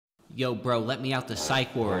Yo, bro, let me out the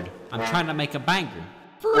psych ward. I'm trying to make a banger.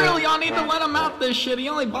 For real, y'all need to let him out this shit. He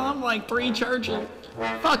only bombed like 3 churches.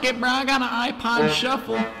 Fuck it, bro. I got an iPod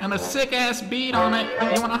shuffle and a sick-ass beat on it.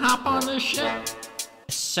 You wanna hop on this shit?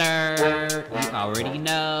 Sir, you already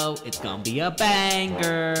know it's gonna be a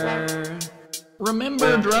banger.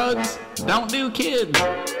 Remember drugs, don't do kids.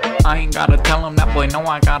 I ain't gotta tell him that boy know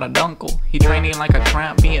I got a duncle. He training like a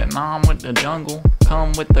tramp, Vietnam with the jungle.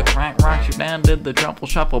 Come with the crack rocks, your dad did the truffle,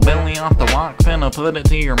 shuffle Billy off the walk, finna put it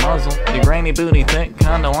to your muzzle. Your granny booty thick,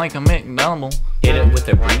 kinda like a McDouble. Hit it with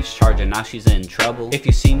a breach charger, now she's in trouble. If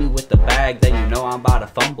you see me with the bag, then you know I'm about to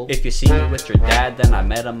fumble. If you see me with your dad, then I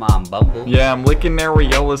met him on Bumble. Yeah, I'm licking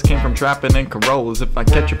areolas, came from trappin and carollas. If I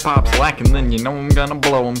catch your pops lackin, then you know I'm gonna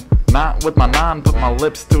blow him. Not with my non, put my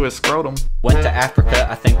lips to his scrotum. Went to Africa,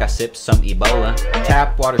 I think I sipped some ebola.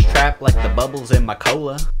 Tap water's trapped like the bubbles in my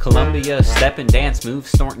cola. Colombia, steppin, dance move,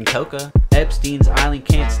 snortin coca. Epsteins, island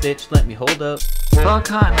can't stitch, let me hold up. Fuck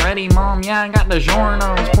hot and ready, mom, yeah, I got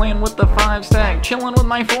digiornos. Playing with the 5-stack, chillin' with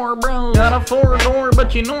my 4 bros. Got a 4-door,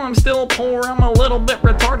 but you know I'm still poor. I'm a little bit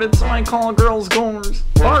retarded, so I call girls gores.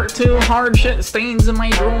 Fart too hard, shit stains in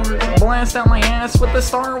my drawers. Blast out my ass with the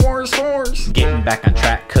Star Wars Force. Getting back on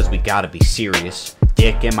track, cause we gotta be serious.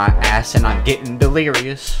 Dick in my ass and I'm getting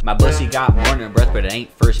delirious. My pussy got morning breath, but it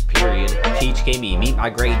ain't first period. Teach gave me meat, my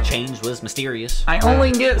grade change was mysterious. I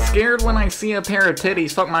only get scared when I see a pair of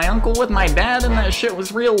titties. Fuck my uncle with my dad and that shit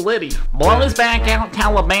was real litty. Blow his back out,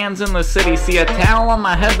 Taliban's in the city. See a towel on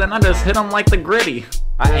my head, then I just hit him like the gritty.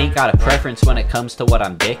 I ain't got a preference when it comes to what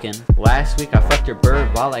I'm dickin'. Last week I fucked your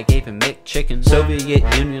bird while I gave him McChicken.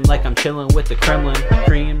 Soviet Union like I'm chillin' with the Kremlin.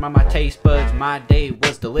 Cream on my taste buds, my day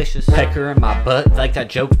was delicious. Pecker in my butt like I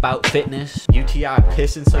joke about fitness. UTI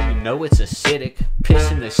pissin' so you know it's acidic.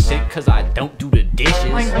 Piss in the sink cause I don't do the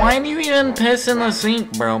dishes. Like why do you even piss in the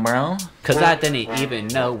sink, bro? Cause I didn't even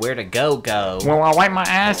know where to go. Well, I'll wipe my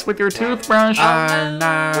ass with your toothbrush.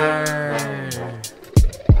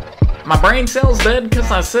 My brain cell's dead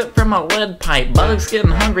cause I sip from a lead pipe. Bugs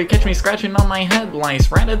getting hungry, catch me scratching on my head lice.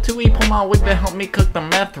 Ratatouille pull my wig to help me cook the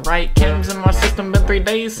meth right. Chems in my system, been 3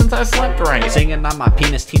 days since I slept right. Singing on my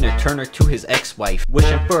penis, Tina Turner to his ex-wife.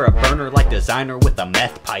 Wishing for a burner like designer with a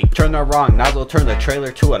meth pipe. Turn the wrong nozzle, turn the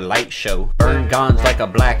trailer to a light show. Burn guns like a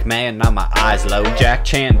black man, now my eyes low. Jack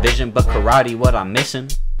Chan vision, but karate what I'm missing.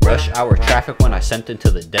 Rush hour traffic when I sent into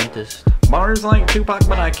the dentist. Bars like Tupac,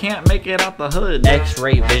 but I can't make it out the hood.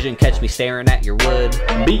 X-ray vision, catch me staring at your wood.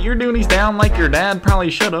 Beat your duties down like your dad probably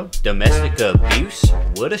shoulda. Domestic abuse,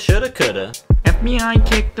 woulda, shoulda, coulda. FBI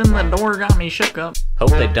kicked in the door, got me shook up.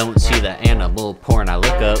 Hope they don't see the animal porn I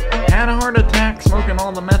look up. Had a heart attack, smoking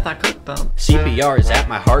all the meth I cooked up. CPR is at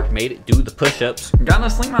my heart, made it do the push-ups. Gotta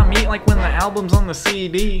sling my meat like when the album's on the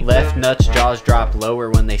CD. Left nuts, jaws drop lower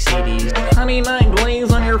when they see these. Honey nut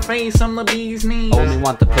glaze on your face, I'm the bee's knees. Only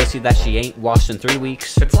want the pussy that she ain't washed in 3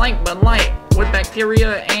 weeks. It's like Bud Light with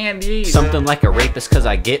bacteria and yeast. Something like a rapist cause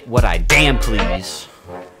I get what I damn please.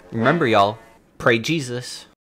 Remember y'all, pray Jesus.